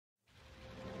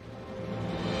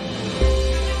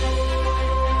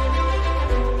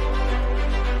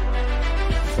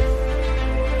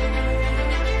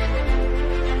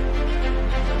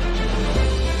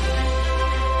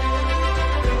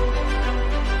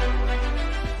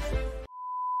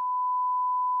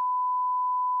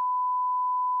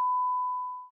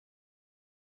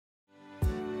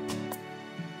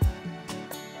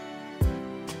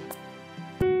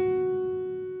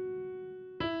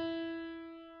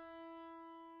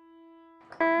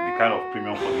kind of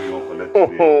premium for you want collect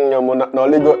today?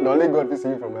 Nollywood this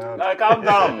is from my hand. Calm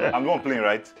down. I'm the one playing,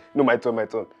 right? No, my turn.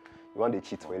 You want to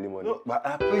cheat for early morning? No, but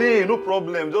I play, no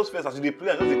problem. Just first, as you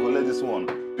play, I just collect this one.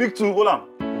 Pick 2, hold on.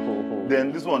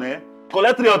 Then this one,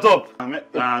 collect 3 on top.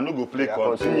 No go play.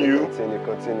 Continue.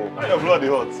 Why your blood is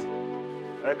hot?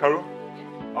 Hey, Carol,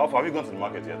 how far have you gone to the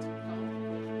market yet?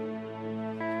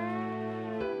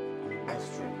 That's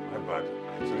true. My bad.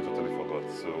 I actually totally forgot.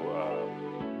 So,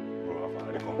 bro, how far?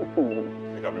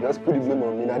 Come. Just put the blame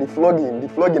on me. Now the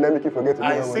flogging, I make you forget.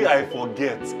 I say I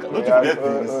forget. Don't you forget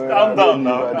things? Calm down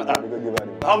now.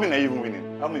 How many are you even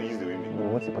winning? How many is the winning? Bro,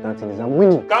 what's the important thing is I'm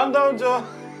winning. Calm down, Joe.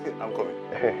 I'm coming.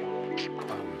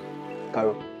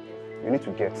 Carol, you need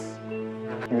to get.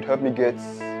 You'd help me get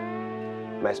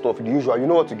my stuff. The usual. You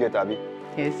know what to get, Abby?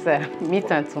 Yes, sir.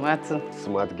 Meat and tomato.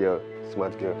 Smart girl.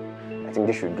 I think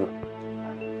this should do.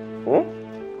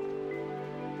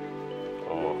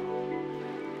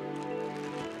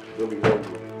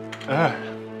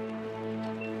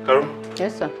 Carol?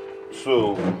 Yes, sir.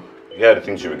 So, here are the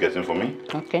things you were getting for me.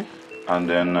 Okay. And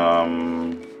then,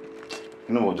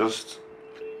 just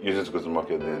use it to go to the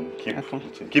market. Then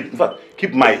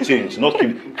keep my change, not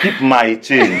keep my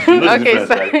change. You know okay,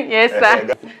 sir. Right? Yes,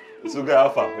 sir. So, guy, how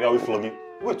far? Where are we flogging?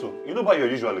 Wait, you know about your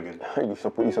usual again? You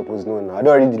suppose know now. I don't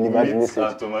already deliver the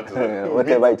message. Tomato.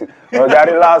 Whatever it is.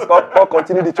 Okay, relax. Or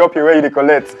continue the chopping where you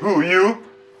collect. Who, you?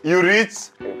 You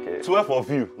reach? Okay. 12 of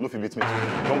you. No, if you beat me.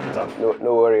 Don't put up.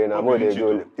 No worry. I'm more there.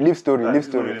 Go. Live story. This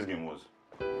game was.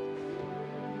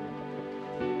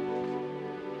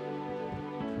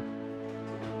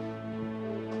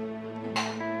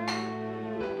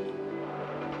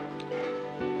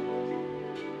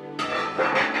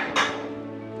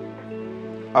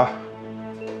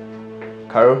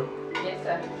 Carol? Yes,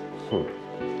 sir.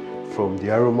 From the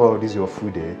aroma of this your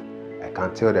food, I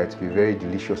can tell that it will be very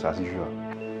delicious as usual.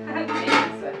 Thank you,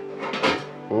 sir.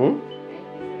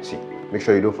 See, make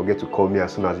sure you don't forget to call me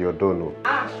as soon as you're done. No?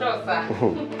 Sure, sir.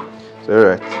 It's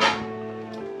alright.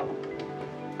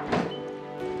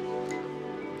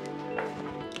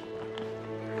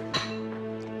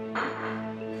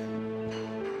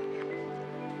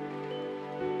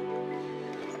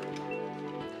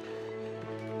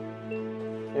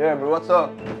 Yeah, bro, what's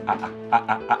up?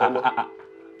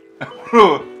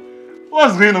 Bro,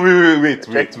 what's going on? Wait.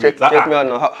 Check me out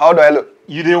now. How do I look?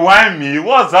 You dey whine me.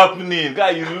 What's happening? Guy,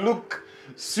 you look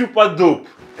super dope.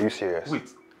 Are you serious?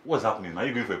 Wait, what's happening? Are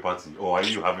you going for a party or are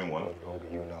you having one? No,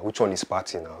 you now. Which one is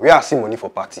party now? We are seeing money for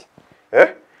party.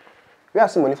 Eh? We are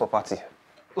seeing money for party.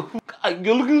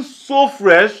 You're looking so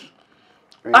fresh.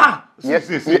 See.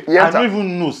 I don't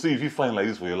even know, see, if you find like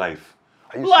this for your life.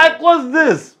 Like, what's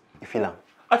this? You feel am?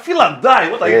 I feel I'm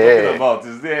dying. What are you talking about?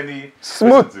 Is there any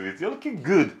smooth to it? You're looking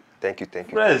good. Thank you.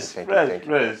 Fresh. Thank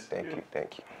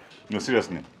you. No,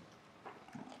 seriously.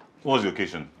 What was the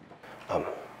occasion?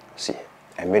 See,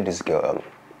 I met this girl.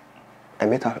 I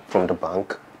met her from the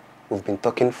bank. We've been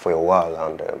talking for a while,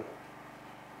 and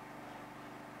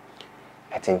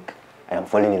I think I am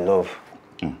falling in love.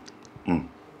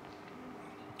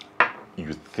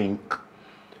 You think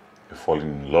you're falling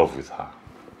in love with her?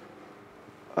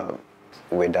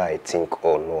 Whether I think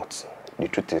or not, the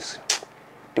truth is,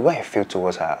 the way I feel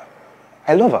towards her,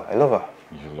 I love her.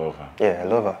 You love her? Yeah, I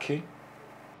love her. Okay.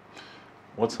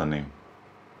 What's her name?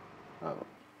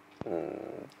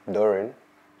 Doreen.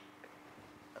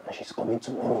 And she's coming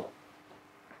tomorrow.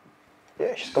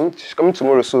 Yeah, she's coming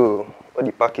tomorrow, so all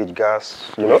the package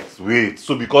gas, you know? Wait,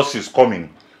 so because she's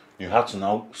coming, you have to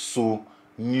now sew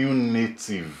new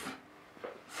native,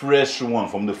 fresh one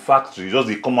from the factory. Just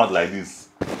they come out like this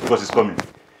because she's coming.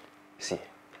 See,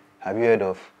 have you heard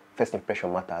of first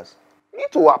impression matters? You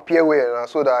need to appear well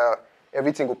so that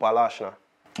everything go palash now.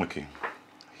 Okay,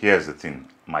 here's the thing.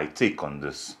 My take on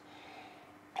this.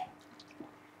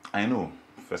 I know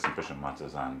first impression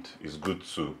matters and it's good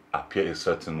to appear a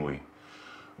certain way.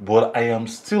 But I am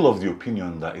still of the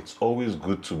opinion that it's always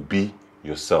good to be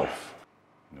yourself.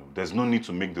 You know, there's no need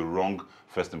to make the wrong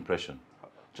first impression.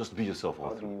 Just be yourself.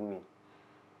 What do you mean?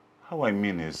 How I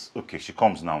mean is, okay, she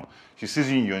comes now. She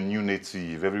sees you in your new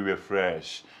native, everywhere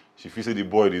fresh. She feels that the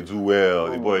boy, they do well.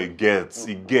 The boy gets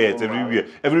everywhere.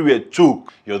 Everywhere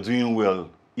choke. You're doing well.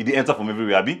 He enter from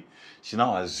everywhere, Abi. She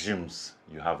now assumes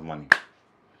you have money.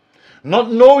 Not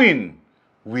knowing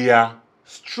we are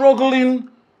struggling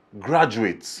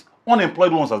graduates,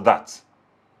 unemployed ones at that.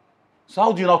 So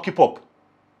how do you now keep up?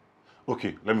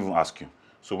 Okay, let me even ask you.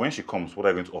 So when she comes, what are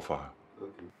you going to offer her?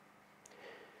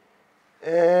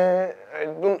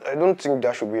 I don't think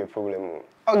that should be a problem.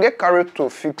 I'll get Carol to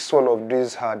fix one of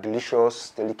these delicious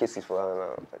delicacies for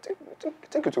her. I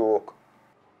think it will work.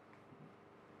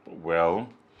 Well,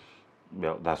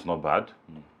 that's not bad.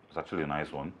 It's actually a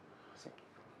nice one.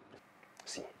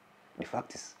 See, the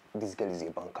fact is, this girl is a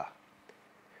banker.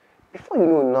 Before you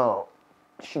know now,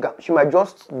 she might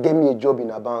just get me a job in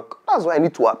a bank. That's why I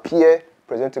need to appear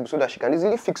presentable so that she can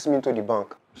easily fix me into the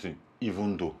bank. See,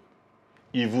 even though,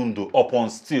 upon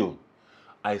still,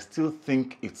 I still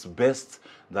think it's best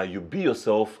that you be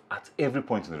yourself at every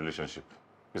point in the relationship.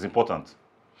 It's important.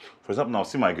 For example, now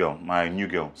see my girl, my new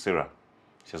girl, Sarah.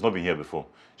 She has not been here before.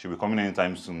 She'll be coming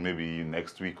anytime soon, maybe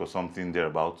next week or something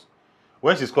thereabouts.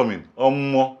 When she's coming,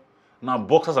 now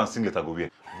boxers and singlet I go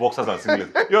wear. Boxers and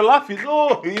singlet. You're laughing.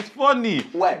 No, it's funny.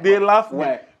 Why? They laugh.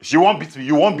 Why? She won't beat me.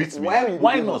 You won't beat me.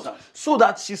 Why not? not? So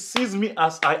that she sees me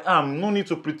as I am. No need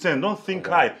to pretend. Don't think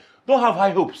high. Don't have high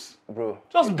hopes. Bro.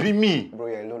 Just be me. Bro,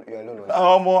 you're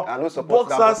alone. I don't support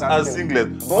boxers that, and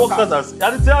singlet. Boxers and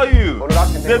I didn't tell you.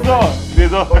 They don't. They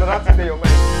don't. That's in your mind.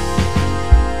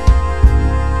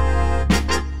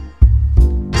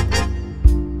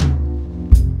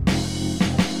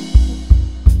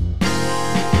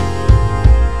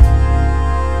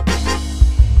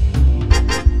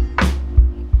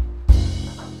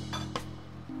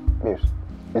 Babes,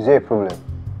 is there a problem?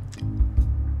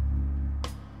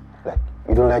 Like,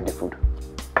 you don't like the food?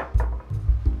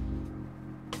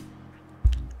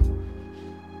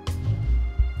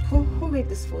 Who made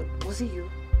this food? Was it you?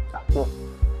 No.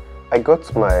 I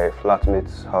got my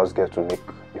flatmate's house girl to make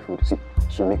the food. See,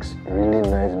 she makes really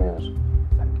nice meals.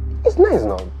 Like, it's nice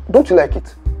now. Don't you like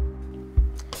it?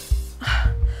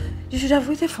 You should have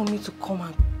waited for me to come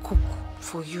and cook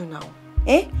for you now.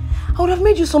 Eh? I would have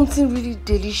made you something really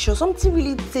delicious, something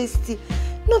really tasty.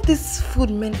 Not this food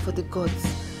meant for the gods.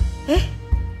 Eh?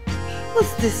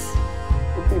 What's this?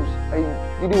 Oh, babes,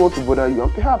 I didn't want to bother you.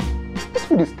 And perhaps this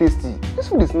food is tasty. This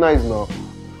food is nice now.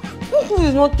 This food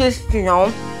is not tasty now.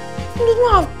 It does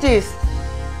not have taste.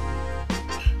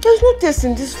 There's no taste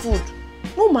in this food.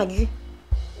 No Maggie.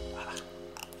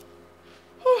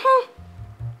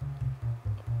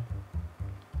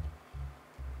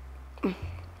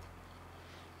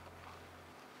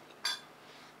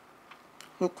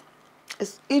 Look,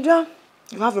 it's either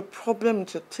you have a problem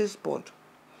with your taste bud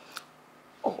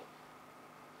or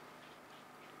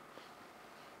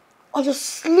you're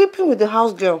sleeping with the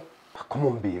house girl. Come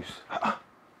on, babes. How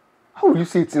will you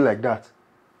say a thing like that?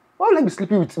 Why would I be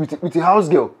sleeping with a house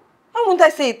girl? Why won't I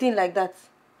say a thing like that?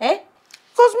 Eh?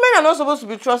 Because men are not supposed to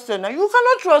be trusted now. You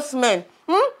cannot trust men.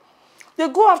 They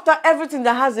go after everything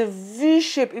that has a V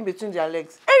shape in between their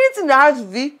legs. Anything that has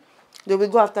V, they will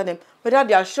go after them. Whether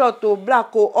they are short or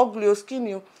black or ugly or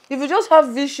skinny. If you just have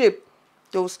V shape,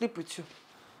 they will sleep with you.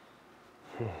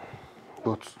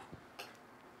 But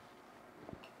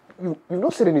you've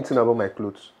not said anything about my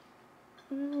clothes.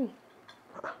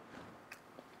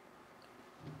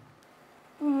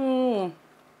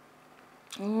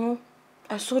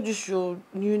 I saw this your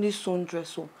newly sewn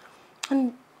dress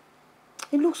and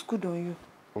it looks good on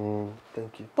you.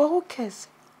 Thank you. But who cares?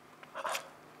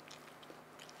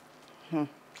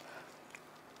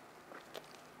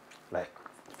 Like,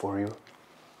 for you?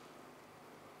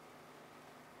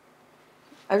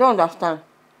 I don't understand.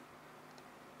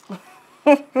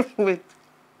 Wait.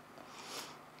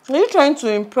 Are you trying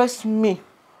to impress me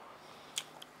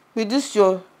with this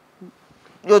your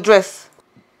dress?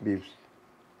 Babes,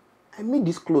 I made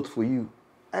this clothes for you.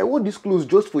 I wore this clothes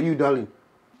just for you, darling.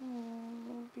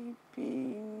 Oh,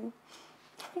 baby.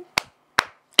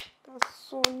 That's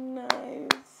so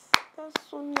nice. That's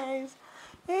so nice.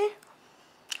 Eh?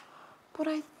 But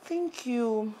I think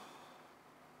you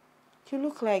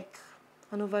look like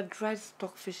an over-dried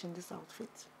stockfish in this outfit,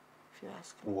 if you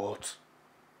ask me. What?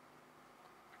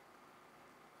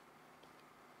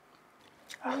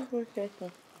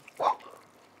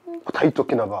 What are you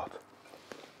talking about?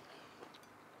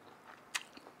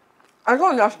 I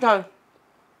don't understand.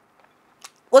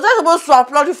 Was I supposed to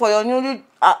applaud you for your newly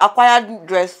acquired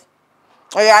dress?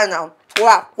 Oh yeah, now.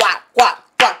 Wow.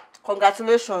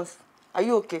 Congratulations. Are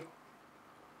you okay?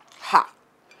 Ha.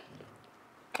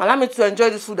 Allow me to enjoy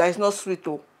this food that is not sweet,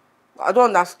 though. I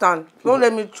don't understand. Don't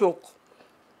let me choke.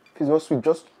 If it's not sweet,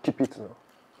 just keep it now.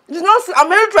 It's not sweet. I'm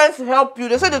really trying to help you.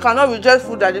 They say they cannot reject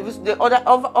food that they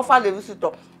offer the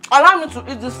visitor. Allow me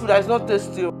to eat this food that is not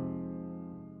tasty.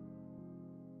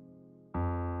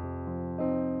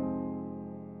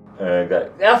 Guy,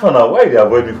 yeah, for now, why they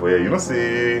avoid me for here? You know,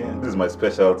 say this is my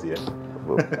specialty. Yeah?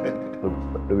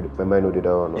 My mind know that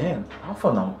one. Yeah, how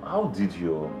far now? How did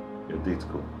your date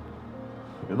go?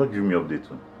 You're not giving me update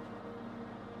on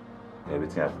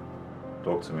everything.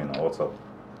 Talk to me now. What's up?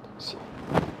 See,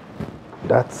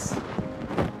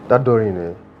 that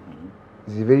Doreen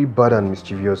is a very bad and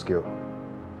mischievous girl.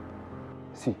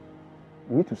 See,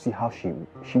 you need to see how she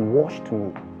washed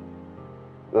me.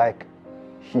 Like,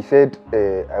 she said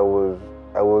I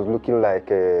was looking like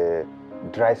a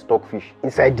dry stockfish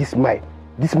inside this my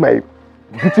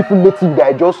beautiful native that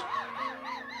I just.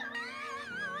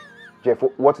 Jeff,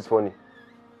 what is funny?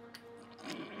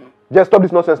 Jeff, stop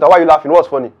this nonsense now. Why are you laughing? What's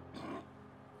funny?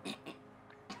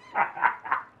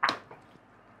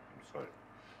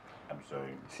 I'm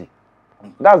sorry. See,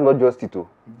 that's not just it.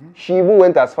 She even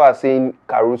went as far as saying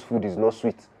Carol's food is not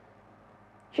sweet.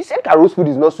 She said Carol's food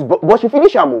is not sweet, but she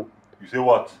finished am. You say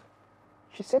what?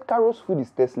 She said Carol's food is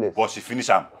tasteless. But she finished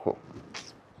am. You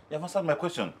have answered my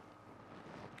question.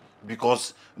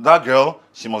 Because that girl,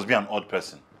 she must be an odd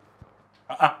person.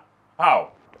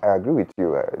 How? I agree with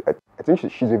you. I think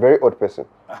she's a very odd person.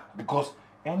 Because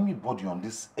anybody on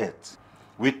this earth,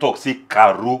 we talk say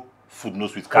Caro food no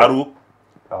sweet. Caro.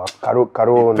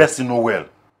 Caro. The person know well.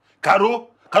 Caro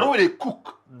when they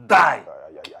cook, die.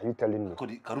 Are you telling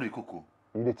me? Caro they cook.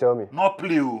 You dey tell me? Not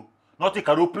play o. Not take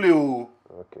Caro play o.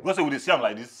 Okay. Because we dey see am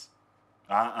like this.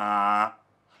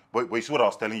 But you see what I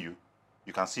was telling you?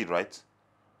 You can see it, right?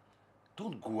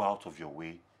 Don't go out of your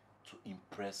way to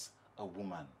impress a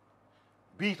woman.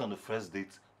 Be it on the first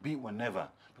date, be it whenever.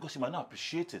 Because she might not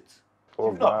appreciate it. If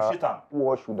you don't appreciate her,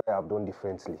 what should I have done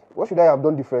differently? What should I have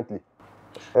done differently?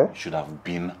 you should have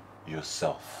been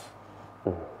yourself.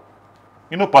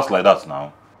 You know, pass like that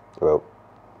now. Well,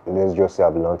 let's just say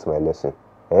I've learned my lesson.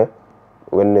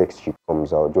 When next she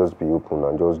comes out, just be open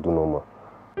and just do normal.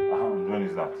 When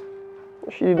is that?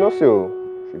 She did not say.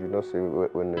 She did not say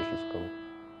when next she's coming.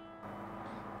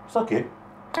 It's okay.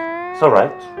 It's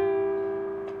alright.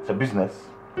 It's a business.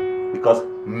 Because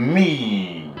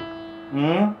me,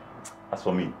 as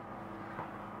for me,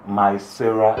 my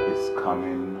Sarah is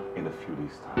coming in a few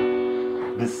days'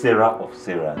 time. The Sarah of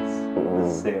Sarahs.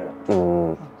 The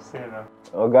Sarah.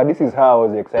 Oh God, this is how I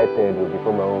was excited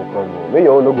before my own come. Maybe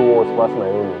your own no go once past my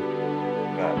own.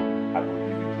 God,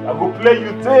 I go play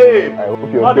you tape. I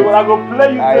hope your Not the one I go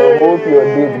play you I tape. hope your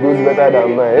date goes better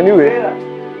than mine. Anyway.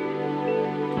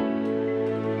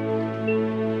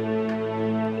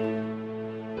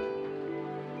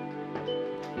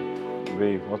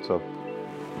 Babe, what's up?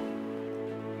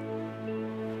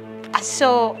 I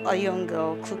saw a young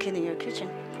girl cooking in your kitchen.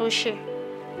 Who's she?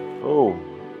 Oh,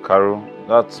 Carol,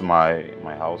 that's my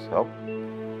house help.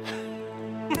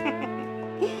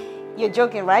 You're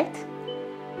joking, right?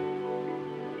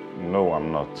 No,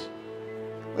 I'm not.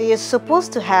 Well, you're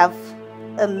supposed to have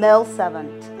a male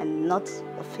servant and not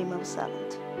a female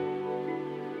servant.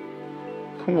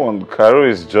 Come on, Carol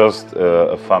is just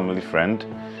a family friend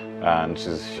and she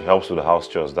helps with the house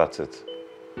chores, that's it.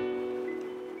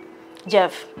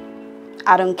 Jeff,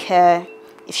 I don't care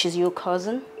if she's your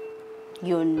cousin,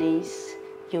 your niece,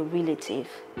 your relative.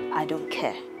 I don't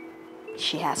care.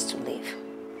 She has to leave.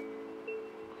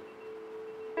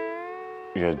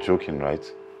 You're joking,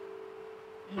 right?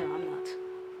 No, I'm not.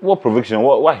 What provocation?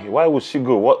 Why would she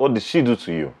go? What did she do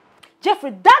to you?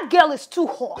 Jeffrey, that girl is too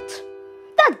hot.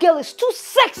 That girl is too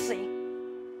sexy.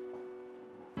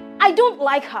 I don't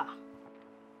like her.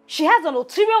 She has an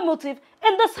ulterior motive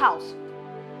in this house.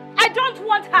 I don't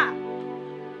want her.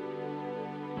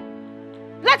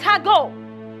 Let her go.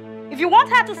 If you want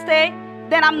her to stay,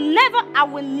 then I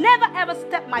will never ever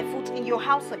step my foot in your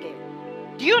house again.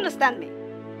 Do you understand me?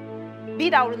 Be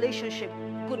it our relationship,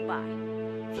 goodbye.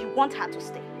 If you want her to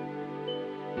stay,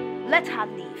 let her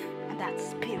leave, and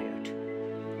that's period.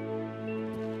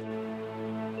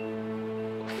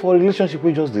 For a relationship,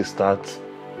 we just they start.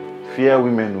 Fear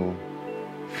women who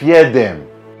fear them.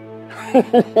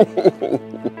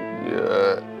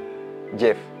 Yeah.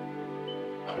 Jeff,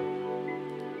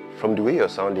 from the way you're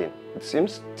sounding, it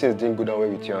seems things didn't go down well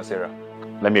with you and Sarah.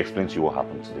 Let me explain to you what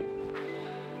happened today.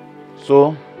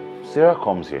 So, Sarah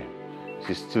comes here.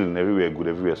 She's chilling, everywhere good,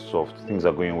 everywhere soft. Things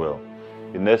are going well.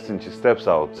 The next thing, she steps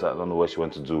out. I don't know what she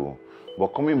went to do. But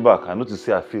coming back, I noticed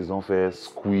her face don't fair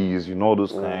squeeze, you know,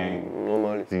 those kind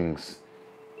of things.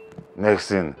 Next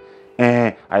thing,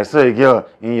 I saw a girl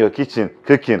in your kitchen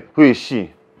cooking. Who is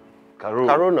she? Carol.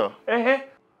 Carona.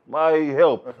 My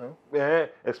help.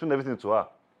 Explain everything to her.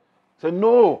 Say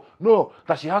no,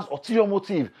 that she has ulterior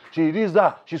motive. She is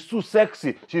that. She's too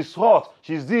sexy. She's hot.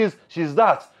 She's this. She's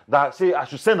that. That say I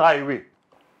should send her away.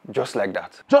 Just like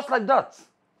that. Just like that.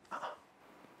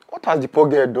 What has the poor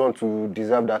girl done to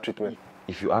deserve that treatment?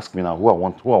 If you ask me now, who I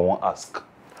want ask.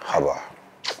 Haba.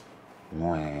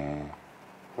 No,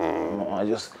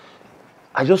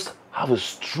 I just have a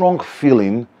strong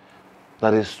feeling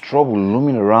that there's trouble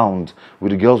looming around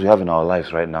with the girls we have in our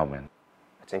lives right now, man.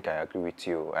 I think I agree with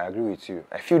you. I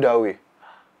feel that way.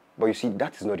 But you see,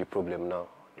 that is not the problem now.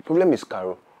 The problem is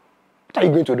Carol. What are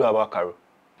you going to do about Carol?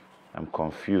 I'm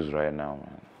confused right now,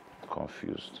 man.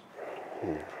 Confused.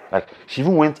 Like, she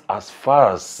even went as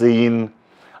far as saying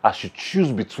I should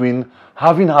choose between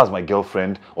having her as my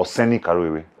girlfriend or sending Carol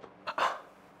away.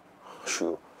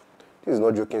 Sure. This is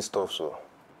not joking stuff, so.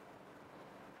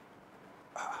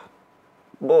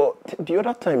 But the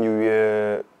other time you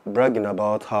were bragging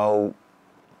about how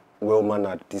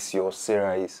well-mannered this your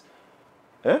Sarah is.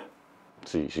 Eh?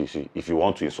 See, if you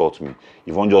want to insult me, if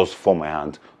you want just form my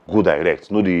hand, go direct.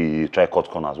 No, the try cut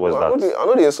corners. What is that? I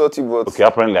know they insult you, but... Okay,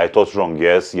 apparently I thought wrong.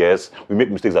 Yes. We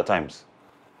make mistakes at times.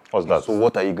 What's that? So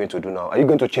what are you going to do now? Are you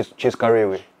going to chase Carrie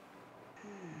away?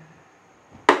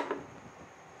 Very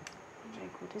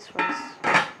good. This rice.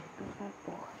 I'm not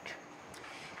bored.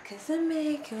 Cause I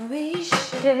make a wish.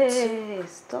 Hey,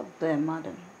 stop there,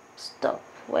 madam. Stop.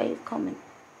 Where are you coming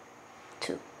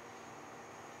to?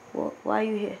 Why are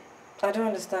you here? I don't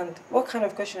understand. What kind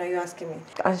of question are you asking me?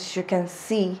 As you can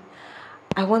see,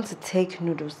 I want to take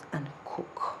noodles and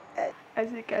cook.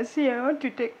 As you can see, I want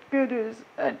to take noodles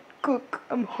and cook.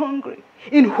 I'm hungry.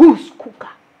 In whose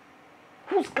cooker?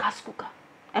 Whose gas cooker?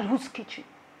 And whose kitchen?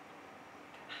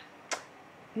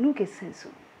 You don't get sense.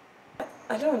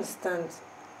 I don't understand.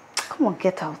 Come on,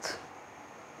 get out.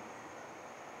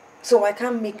 So I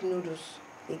can't make noodles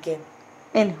again?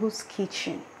 In whose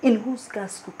kitchen? In whose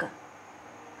gas cooker?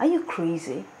 Are you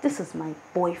crazy? This is my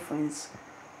boyfriend's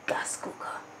gas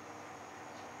cooker.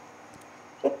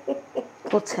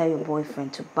 Go tell your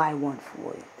boyfriend to buy one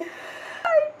for you.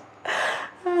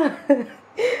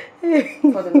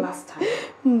 For the last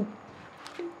time.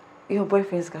 Your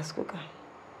boyfriend's gas cooker?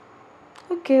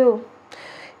 Okay, oh.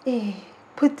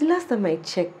 But the last time I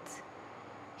checked,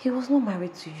 he was not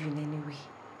married to you in any way.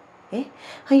 Eh?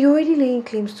 And you're already laying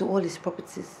claims to all his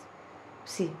properties.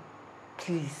 See,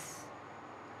 please.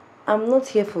 I'm not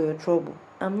here for your trouble.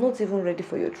 I'm not even ready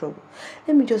for your trouble.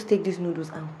 Let me just take these noodles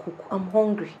and cook. I'm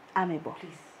hungry. Amebo,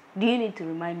 please. Do you need to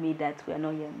remind me that we are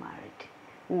not yet married?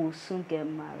 We will soon get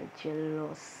married.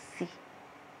 Jealousy.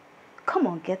 Come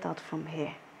on, get out from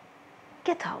here.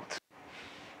 Get out.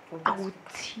 I will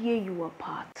tear you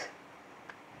apart.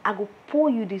 I will pour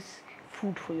you this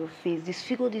food for your face.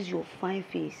 Disfigure this your fine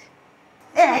face.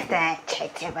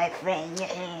 Check my friend.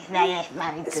 Now you're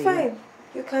married to you. It's fine.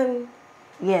 You can...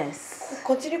 Yes.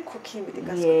 Continue cooking with the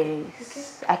gas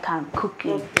Yes. cooker. Okay? I can cook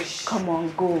it. Rubbish. Come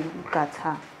on, go. Look at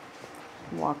her.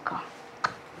 Waka.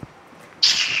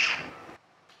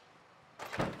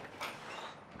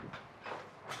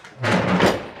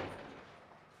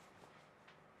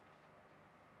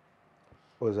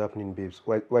 What's happening, babes?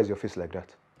 Why is your face like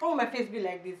that? Why would my face be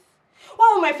like this?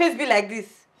 Why would my face be like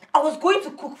this? I was going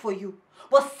to cook for you,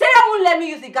 but Sarah won't let me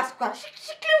use the gas cooker.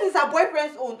 She claims it's her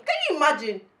boyfriend's own. Can you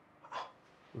imagine?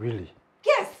 Really?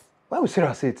 Yes. Why would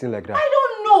Sarah say a thing like that? I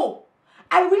don't know.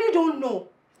 I really don't know.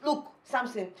 Look,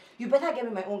 Samson, you better get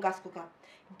me my own gas cooker.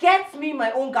 Get me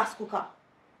my own gas cooker.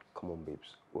 Come on,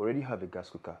 babes. We already have a gas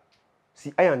cooker.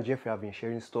 See, I and Jeffrey have been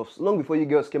sharing stuff long before you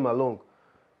girls came along.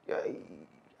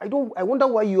 I wonder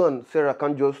why you and Sarah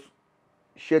can't just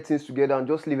share things together and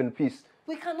just live in peace.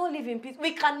 We cannot live in peace.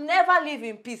 We can never live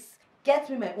in peace. Get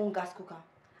me my own gas cooker.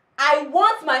 I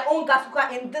want my own gas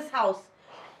cooker in this house.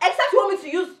 Except you want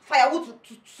me to use firewood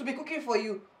to be cooking for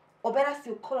you. Or better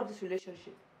still, call off this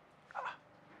relationship.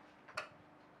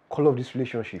 Call off this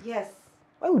relationship? Yes.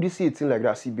 Why would you say a thing like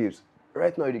that? See, babes,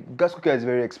 right now the gas cooker is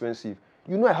very expensive.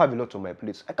 You know I have a lot on my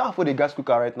plate. I can't afford a gas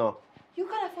cooker right now. You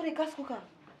can't afford a gas cooker?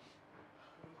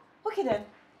 Okay then.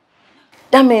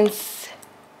 That means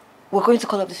we're going to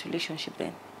call off this relationship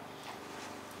then.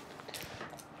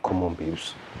 Come on,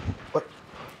 babes.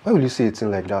 Why will you say a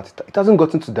thing like that? It hasn't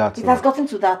gotten to that. It has gotten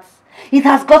to that. It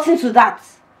has gotten to that.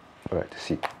 Alright,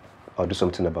 see. I'll do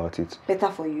something about it. Better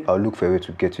for you. I'll look for a way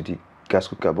to get to the gas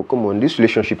cooker. But come on, this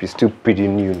relationship is still pretty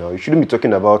new now. You shouldn't be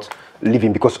talking about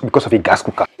leaving because of a gas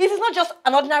cooker. It is not just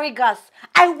an ordinary gas.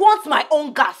 I want my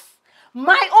own gas.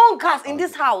 My own gas in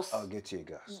this house. I'll get you a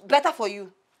gas. Better for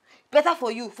you. Better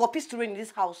for you. For peace to reign in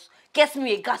this house. Get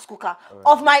me a gas cooker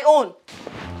of my own.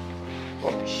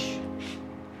 Rubbish.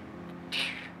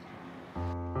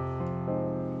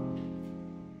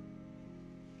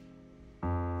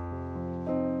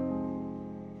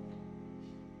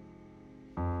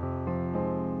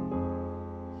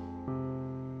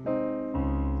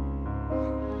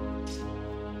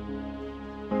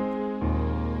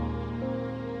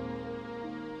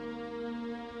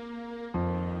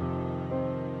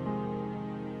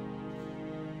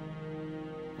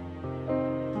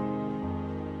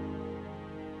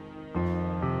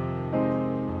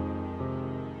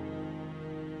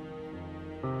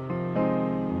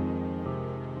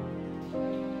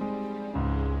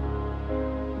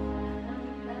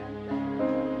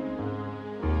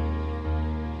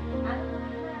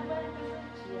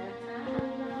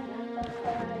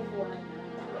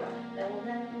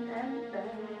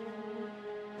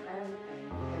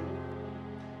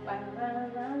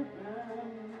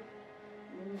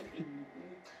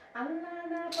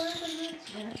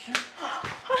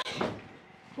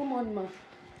 Good morning, ma.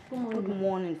 Good morning. Good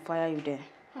morning, fire you there.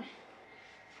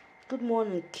 Good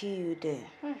morning, kill you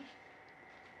there.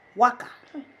 Waka.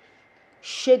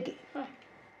 Shege.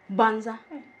 Banza.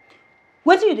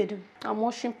 What do you do? I'm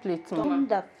washing plates, ma. Don't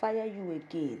that fire you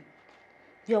again.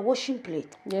 You are washing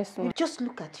plate. Yes, ma. Just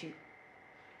look at you.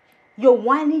 You're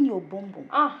whining your bum.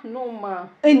 Ah, no, ma.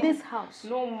 In this house.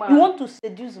 No, ma. You want to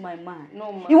seduce my man.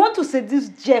 No, ma. You want to seduce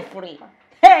Jeffrey.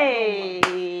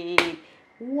 Hey!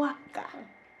 Waka.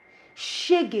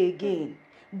 Shege again.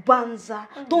 Banza.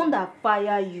 Thunder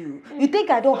fire you. You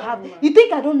think I don't have... You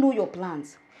think I don't know your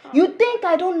plans? You think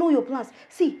I don't know your plans?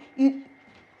 See, you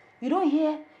don't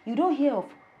hear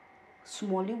of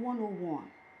Smalley 101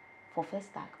 for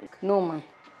First Act. No, ma.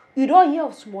 You don't hear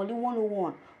of Smalley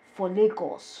 101 for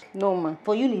Lagos. No, ma.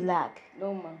 For Unilag.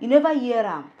 No, ma. You never hear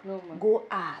them. No, ma. Go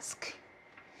ask.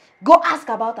 Go ask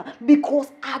about them.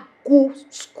 Because I go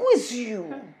squeeze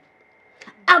you.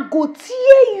 I go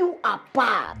tear you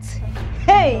apart.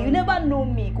 Hey, you never know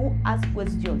me. Go ask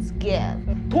questions, girl.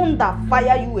 Thunder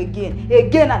fire you again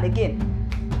and again.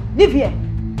 Live here.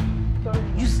 Sorry.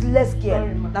 Useless girl.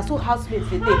 Sorry, ma. That's what housemates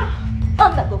they take.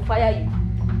 Thunder go fire you.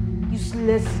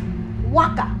 Useless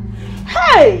waka.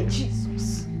 Hey,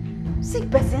 Jesus. Sick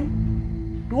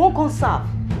person. You won't come serve.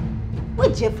 Where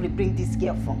Jeffrey bring this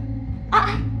girl from?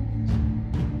 Ah.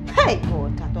 Hey,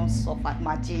 God, I don't suffer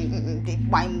much. They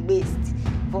find waste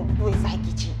for inside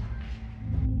kitchen.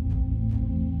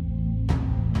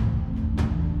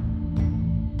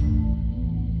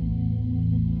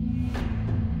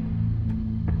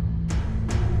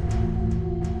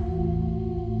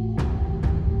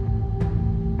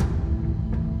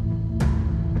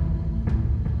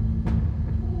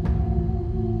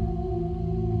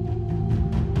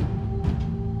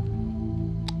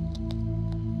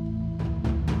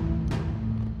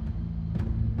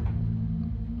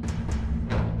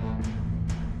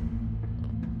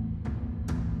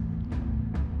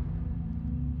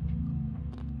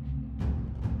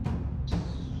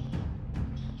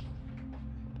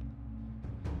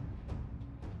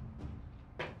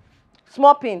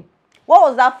 Small pin. What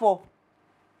was that for?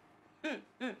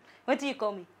 What do you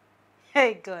call me?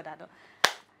 Hey, God, I don't.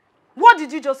 What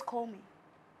did you just call me?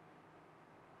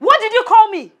 What did you call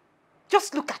me?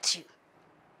 Just look at you.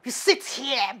 You sit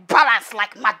here, balanced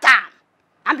like madame,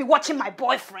 and be watching my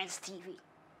boyfriend's TV.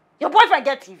 Your boyfriend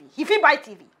get TV. He fit buy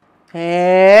TV.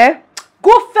 Eh?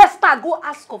 Go first start, go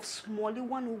ask of Smalley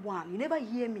 101. You never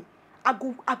hear me. I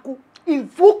go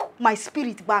invoke my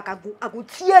spirit back. I go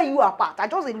tear you apart. I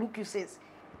just look you says.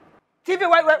 TV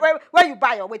where you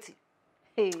buy or waiting.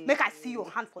 Hey. Make I see your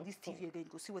hand for this TV again.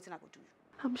 Go see what I go do.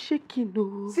 I'm shaking,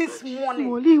 no. Since morning.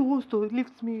 Smalley wants to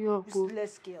lift me up.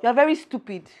 Useless girl. You're very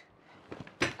stupid.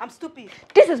 I'm stupid.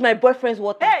 This is my boyfriend's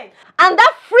water. Hey! And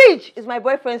that fridge is my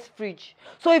boyfriend's fridge.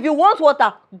 So if you want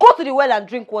water, go to the well and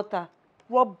drink water.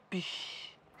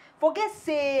 Rubbish. Forget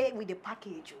say with the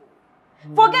package.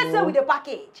 Forget say with the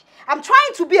package. I'm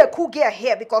trying to be a cool girl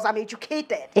here because I'm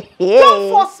educated.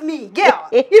 Don't force me, girl.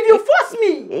 If you force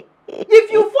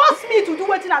me to do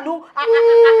what I know,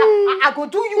 I go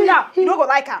do you now. You don't go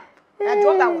like her.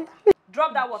 Drop that water.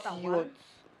 Drop that water. 1.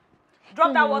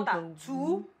 Drop that water.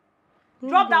 2.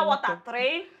 Drop that water.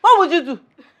 3. What would you do?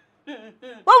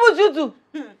 What would you do?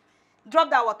 Drop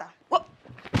that water. What?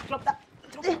 Drop that.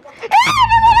 Drop that water.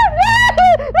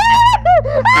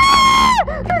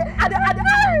 At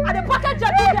the package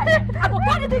jar, I go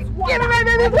carry this water. Give me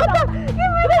baby water. Give me baby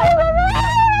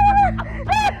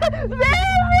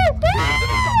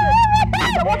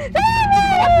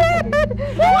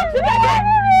What's it again?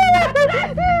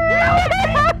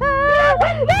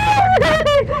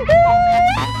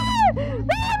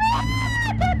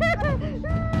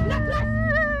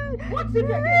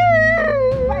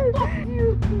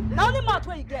 Now only mouth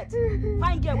where you get.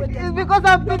 Fine girl, wait. It's because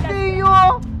I'm pitying you.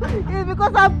 It's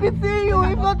because I'm pitying you.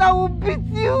 If not, I will beat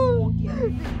you.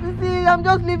 You see, I'm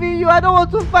just leaving you. I don't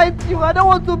want to fight you. I don't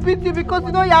want to beat you because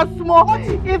you know you're small.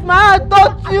 If my heart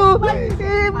touch you,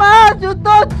 if my heart should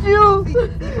touch you.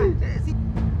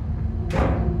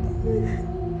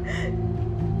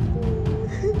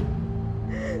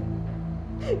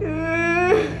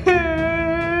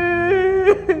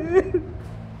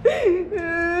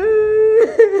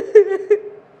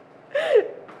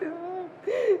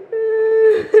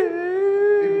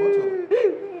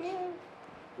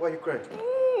 Why are you crying?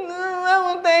 Why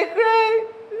won't I cry?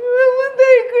 Why won't I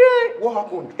cry? What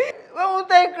happened? Why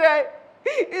won't I cry?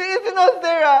 Is it not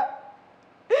Sarah?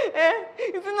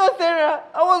 Is it not Sarah?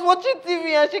 I was watching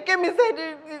TV and she came inside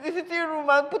the sitting room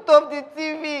and put off the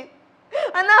TV.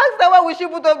 And I asked her why would she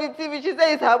put off the TV. She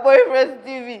said it's her boyfriend's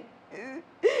TV.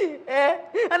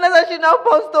 And as she now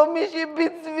pounds on me, she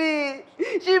beats me.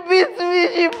 She beats me,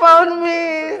 she found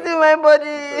me. See my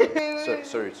body.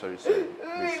 Sorry.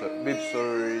 Babe,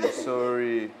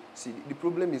 sorry. See, the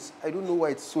problem is, I don't know why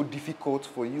it's so difficult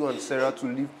for you and Sarah to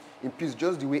live in peace,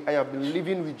 just the way I have been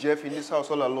living with Jeff in this house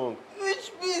all along.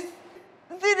 Which peace?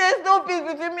 See, there's no peace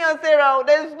between me and Sarah.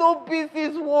 There's no peace.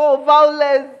 It's war,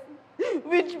 violence.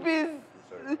 Which peace?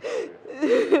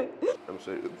 I'm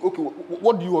sorry. Okay,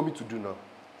 what do you want me to do now?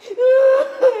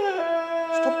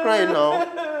 Stop crying now.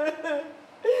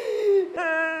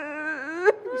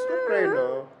 Stop crying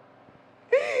now.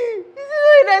 You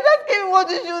see, that's asking me what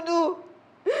you should do.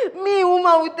 Me,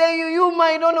 woman, will tell you, you,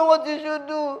 man, you don't know what you should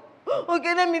do.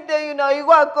 Okay, let me tell you now. You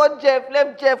go and call Jeff.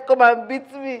 Let Jeff come and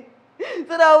beat me. So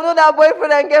that I will know that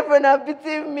boyfriend and girlfriend are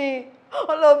beating me.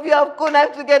 All of you have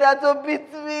connived together to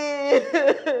beat me.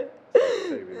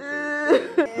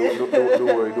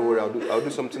 Don't worry. I'll do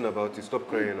something about it. Stop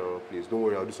crying now, please. Don't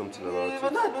worry, I'll do something about it.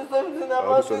 But I'll do something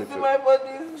about it. See my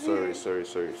body. Sorry.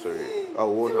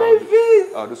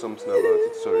 I'll do something about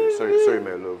it. Sorry,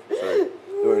 my love. Sorry.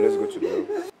 Don't worry, let's go to the room.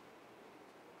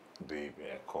 Babe,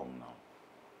 come now.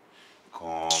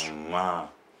 Come on.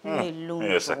 Alone.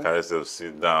 Yes, I carry yourself.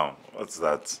 Sit down. What's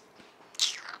that?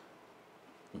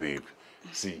 Babe,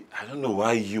 see, I don't know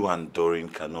why you and Doreen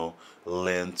cannot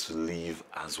learn to live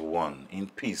as one, in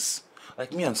peace.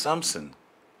 Like me and Samson.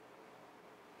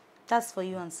 That's for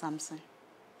you and Samson.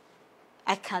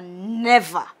 I can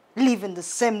never live in the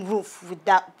same roof with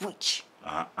that witch.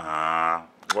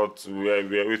 But we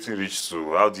are waiting reach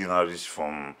to. How do you now reach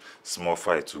from small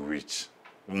fight to witch?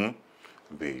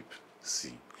 Babe,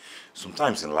 see.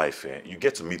 Sometimes in life, you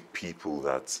get to meet people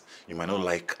that you might not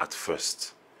like at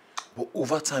first. But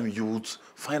over time, you would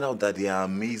find out that they are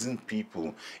amazing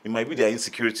people. It might be their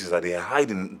insecurities that they are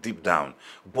hiding deep down.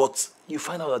 But you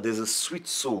find out that there's a sweet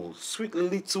soul, sweet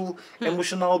little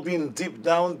emotional being deep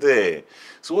down there.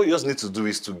 So what you just need to do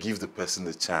is to give the person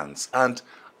a chance. And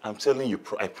I'm telling you,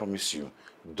 I promise you,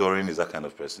 Doreen is that kind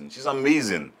of person. She's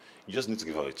amazing. You just need to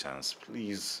give her a chance,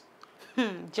 please.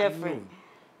 Jeffrey,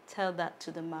 tell that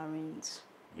to the Marines.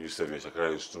 You said your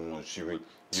Shakara is too much. You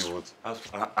would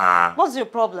have. What's your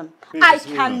problem? Please,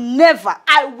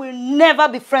 I will never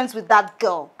be friends with that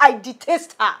girl. I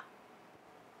detest her.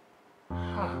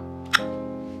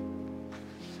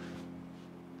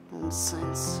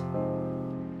 Nonsense.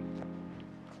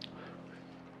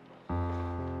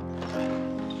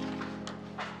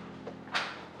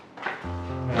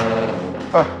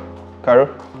 Carol?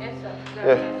 Yes, sir.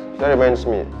 Yeah, that reminds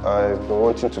me. I've been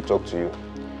wanting to talk to you.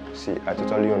 See, I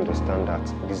totally understand that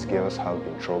these girls have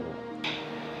been trouble.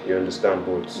 You understand,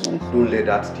 but don't let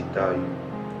that deter you.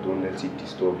 Don't let it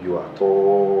disturb you at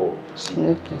all.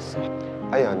 See,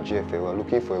 I and Jeff were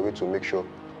looking for a way to make sure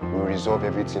we resolve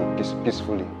everything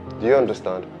peacefully. Do you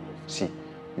understand? See,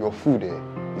 your food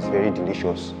is very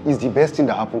delicious. It's the best thing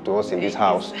that happened to us in this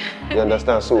house. You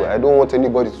understand? So I don't want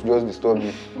anybody to just disturb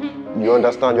you. You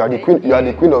understand? You are the queen. You are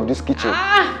the queen of this kitchen.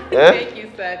 Thank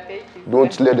you, sir. Thank you.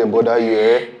 Don't let them bother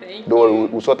you, Thank Don't worry,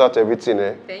 we'll sort out everything,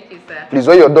 Thank you, sir. Please,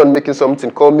 when you're done making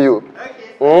something, call me.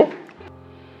 Okay.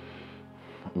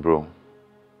 Bro,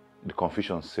 the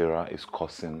confusion Sarah is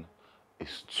causing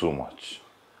is too much.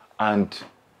 And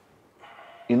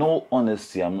in all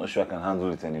honesty, I'm not sure I can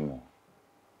handle it anymore.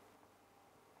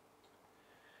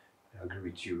 I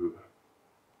agree with you.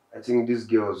 I think these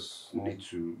girls need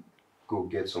to go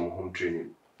get some home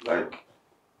training. Like,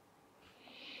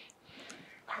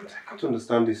 I can't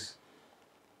understand this.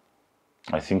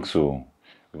 I think so.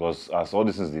 Because as all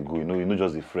these things they go, you know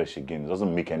just the fresh again. It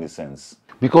doesn't make any sense.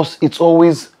 Because it's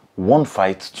always one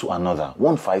fight to another.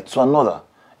 One fight to another.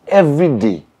 Every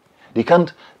day. They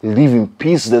can't live in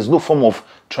peace. There's no form of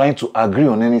trying to agree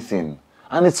on anything.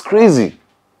 And it's crazy.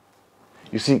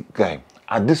 You see, guy,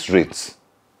 at this rate,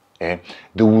 they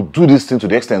will do this thing to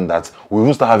the extent that we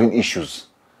will start having issues.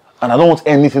 And I don't want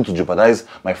anything to jeopardize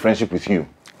my friendship with you.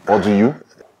 Or do you?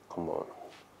 Come on.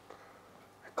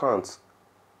 I can't.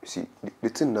 You see, the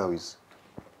thing now is,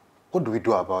 what do we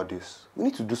do about this? We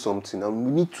need to do something, and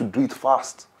we need to do it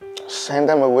fast. Send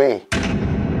them away.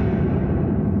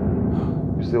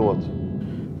 You say what?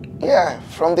 Yeah,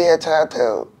 from the entire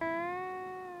tale.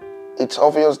 It's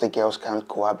obvious the girls can't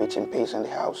cohabit in peace in the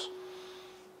house.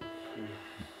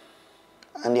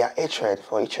 And their hatred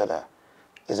for each other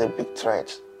is a big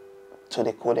threat to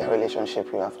the cordial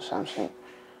relationship you have with Samson.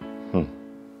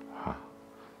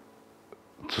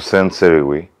 To send Sarah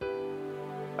away?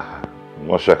 I'm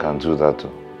not sure I can do that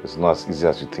though. It's not as easy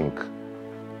as you think.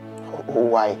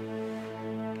 Why?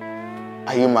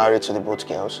 Are you married to the both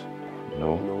girls?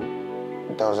 No.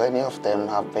 Does any of them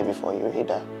have baby for you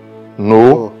either?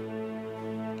 No.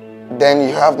 Then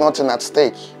you have nothing at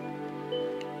stake.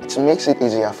 It makes it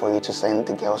easier for you to send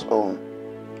the girls home,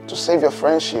 to save your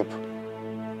friendship.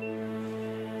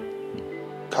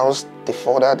 Because the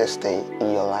further they stay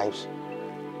in your lives,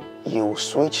 you will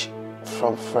switch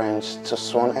from friends to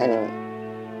sworn enemy.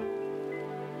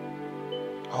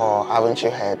 Or haven't you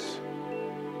heard,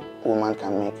 woman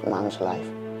can make man's life?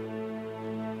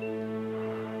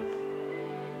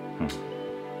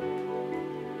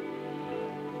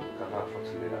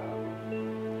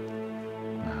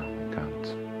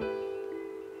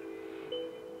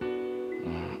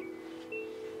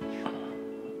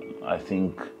 I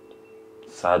think,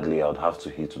 sadly, I would have to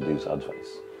heed today's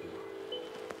advice.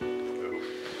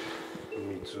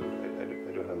 Me too. I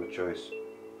don't have a choice.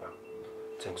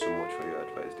 Thanks so much for your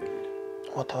advice, David.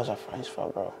 What else are friends for,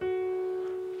 bro?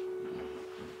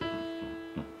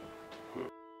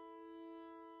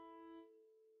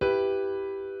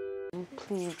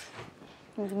 Please,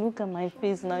 look at my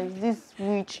face now. Is this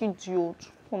witch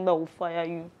idiot one that will fire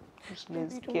you?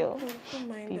 Useless girl.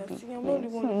 Baby, please.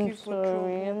 I'm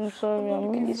sorry. I'm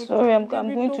really sorry. I'm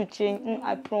going to change.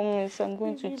 I promise I'm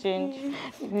going to change.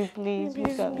 Baby, please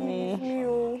look at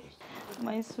me.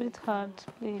 My sweetheart,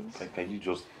 please.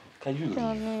 Can you leave?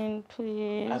 Darling,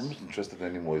 please. I'm not interested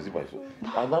anymore. Is it my fault?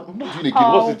 I'm not doing a kid.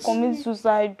 I will What's it? commit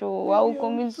suicide though. I will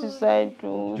commit suicide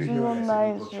though. It's not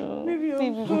nice though.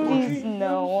 Baby, please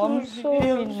now. I'm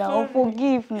sorry now.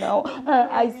 Forgive now.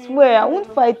 I swear I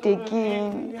won't fight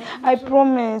again. I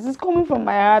promise. It's coming from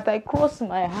my heart. I cross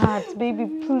my heart. Baby,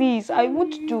 please. I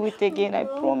won't do it again. I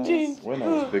promise. When I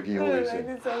was begging you, what you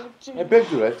said? I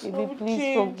begged you, right? Baby,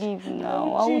 please forgive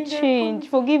now. I will change.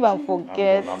 Forgive and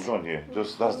forget. I'm done here.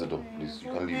 Just that's the door. Please, you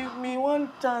can leave. Give me one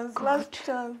chance, last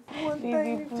chance.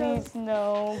 Baby, please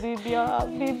now. Baby,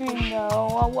 baby now.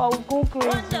 I will go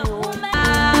crazy.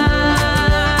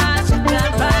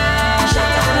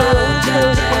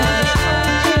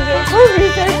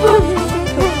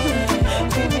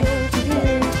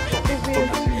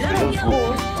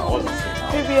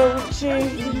 Baby, I will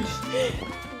change.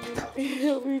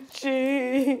 I will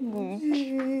change.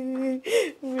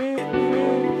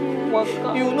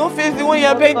 You will not face the one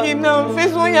you're begging now.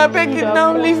 Face the one you're begging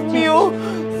now. Leave me, oh.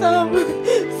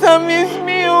 Sam is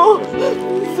me, oh.